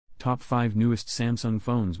Top 5 newest Samsung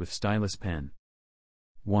phones with Stylus Pen.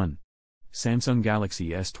 1. Samsung Galaxy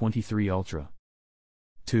S23 Ultra.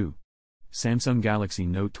 2. Samsung Galaxy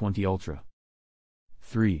Note 20 Ultra.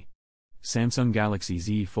 3. Samsung Galaxy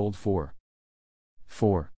Z Fold 4.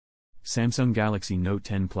 4. Samsung Galaxy Note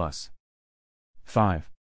 10 Plus.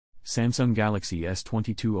 5. Samsung Galaxy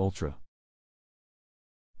S22 Ultra.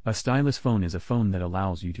 A stylus phone is a phone that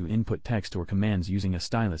allows you to input text or commands using a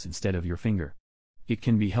stylus instead of your finger. It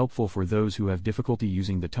can be helpful for those who have difficulty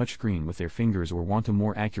using the touchscreen with their fingers or want a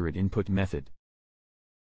more accurate input method.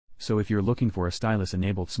 So if you're looking for a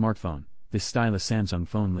stylus-enabled smartphone, this stylus Samsung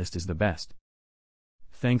phone list is the best.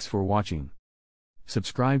 Thanks for watching.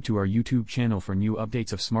 Subscribe to our YouTube channel for new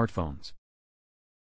updates of smartphones.